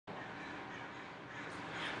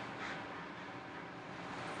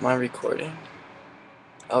Am I recording?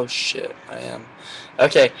 Oh shit, I am.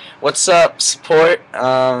 Okay, what's up, support?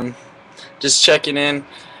 Just checking in.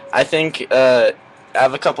 I think I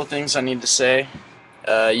have a couple things I need to say.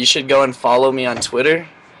 You should go and follow me on Twitter.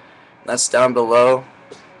 That's down below.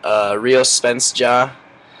 Rio Spence Ja.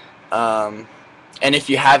 Um, and if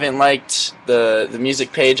you haven't liked the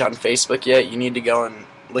music page on Facebook yet, you need to go and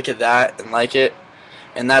look at that and like it.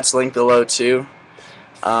 And that's linked below too.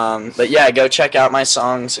 But yeah, go check out my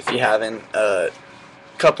songs if you haven't.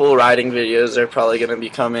 Couple writing videos are probably gonna be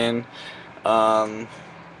coming.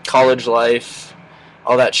 College life,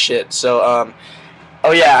 all that shit. So,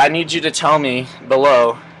 oh yeah, I need you to tell me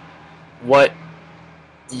below what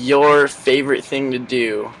your favorite thing to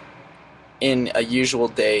do in a usual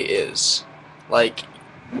day is. Like,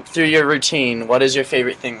 through your routine, what is your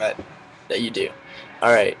favorite thing that you do?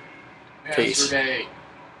 All right, peace. Masturbate.